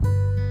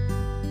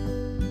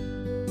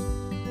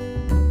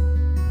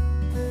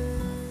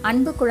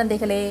அன்பு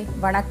குழந்தைகளே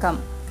வணக்கம்.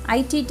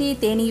 ஐடிடி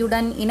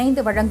தேனியுடன்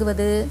இணைந்து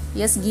வழங்குவது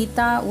எஸ்.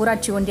 கீதா,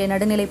 ஊராட்சி ஒன்றிய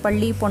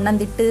நடுநிலைப்பள்ளி,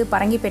 பொன்னந்திட்டு,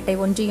 பரங்கிப்பேட்டை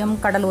ஒன்றியம்,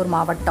 கடலூர்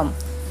மாவட்டம்.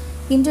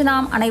 இன்று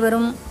நாம்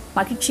அனைவரும்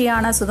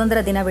மகிழ்ச்சியான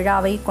சுதந்திர தின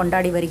விழாவை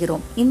கொண்டாடி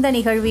வருகிறோம். இந்த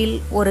நிகழ்வில்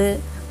ஒரு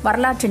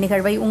வரலாற்று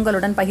நிகழ்வை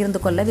உங்களுடன்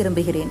பகிர்ந்து கொள்ள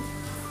விரும்புகிறேன்.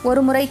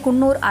 ஒருமுறை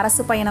குன்னூர்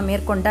அரசு பயணம்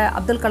மேற்கொண்ட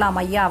அப்துல் கலாம்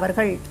ஐயா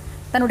அவர்கள்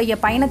தன்னுடைய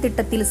பயண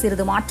திட்டத்தில்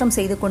சிறிது மாற்றம்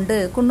செய்து கொண்டு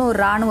குன்னூர்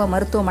இராணுவ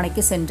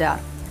மருத்துவமனைக்கு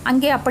சென்றார்.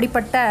 அங்கே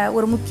அப்படிப்பட்ட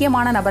ஒரு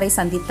முக்கியமான நபரை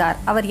சந்தித்தார்.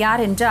 அவர்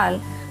யார் என்றால்,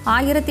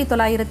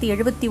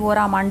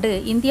 1971ஆம் ஆண்டு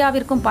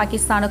இந்தியாவிற்கும்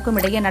பாகிஸ்தானுக்கும்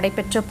இடையே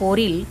நடைபெற்ற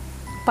போரில்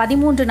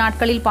 13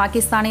 நாட்களில்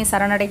பாகிஸ்தானை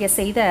சரணடைய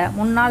செய்த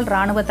முன்னாள்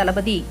இராணுவ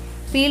தளபதி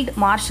ஃபீல்ட்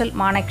மார்ஷல்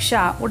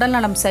மானெக்ஷா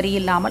உடல்நலம்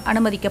சரியில்லாமல்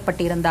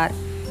அனுமதிக்கப்பட்டிருந்தார்.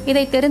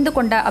 இதை தெரிந்து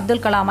கொண்ட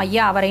அப்துல் கலாம்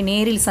ஐயா அவரை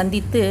நேரில்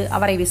சந்தித்து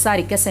அவரை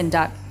விசாரிக்க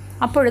சென்றார்.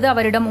 அப்பொழுது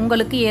அவரிடம்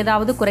உங்களுக்கு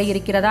ஏதாவது குறை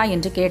இருக்கிறதா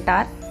என்று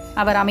கேட்டார்.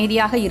 அவர்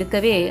அமைதியாக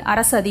இருக்கவே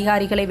அரசு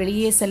அதிகாரிகளை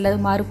வெளியே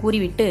செல்லுமாறு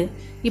கூறிவிட்டு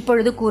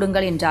இப்பொழுது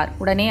கூறுங்கள் என்றார்.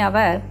 உடனே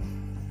அவர்,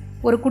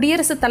 ஒரு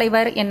குடியரசுத்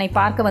தலைவர் என்னை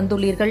பார்க்க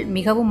வந்துள்ளீர்கள்,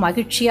 மிகவும்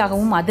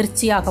மகிழ்ச்சியாகவும்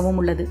அதிர்ச்சியாகவும்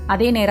உள்ளது.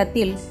 அதே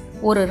நேரத்தில்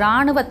ஒரு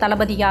இராணுவ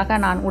தளபதியாக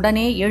நான்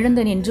உடனே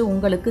எழுந்து நின்று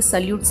உங்களுக்கு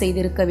சல்யூட்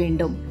செய்திருக்க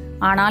வேண்டும்.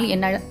 ஆனால்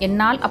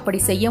என்னால்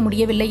அப்படி செய்ய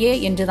முடியவில்லையே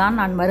என்றுதான்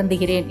நான்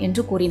வருந்துகிறேன்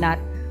என்று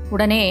கூறினார்.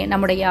 உடனே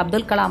நம்முடைய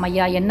அப்துல் கலாம்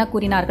ஐயா என்ன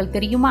கூறினார்கள்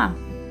தெரியுமா?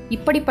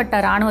 இப்படிப்பட்ட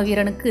இராணுவ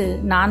வீரனுக்கு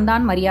நான்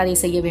தான் மரியாதை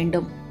செய்ய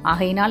வேண்டும்,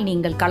 ஆகையினால்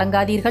நீங்கள்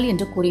கலங்காதீர்கள்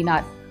என்று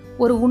கூறினார்.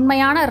 ஒரு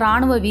உண்மையான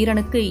இராணுவ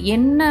வீரனுக்கு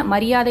என்ன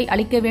மரியாதை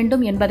அளிக்க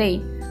வேண்டும் என்பதை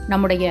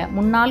நம்முடைய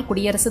முன்னாள்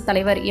குடியரசுத்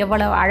தலைவர்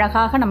எவ்வளவு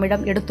அழகாக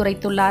நம்மிடம்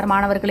எடுத்துரைத்துள்ளார்.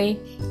 மாணவர்களே,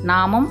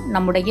 நாமும்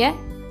நம்முடைய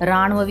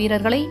இராணுவ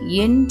வீரர்களை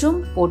என்றும்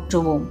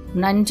போற்றுவோம்.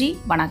 நன்றி,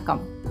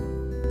 வணக்கம்.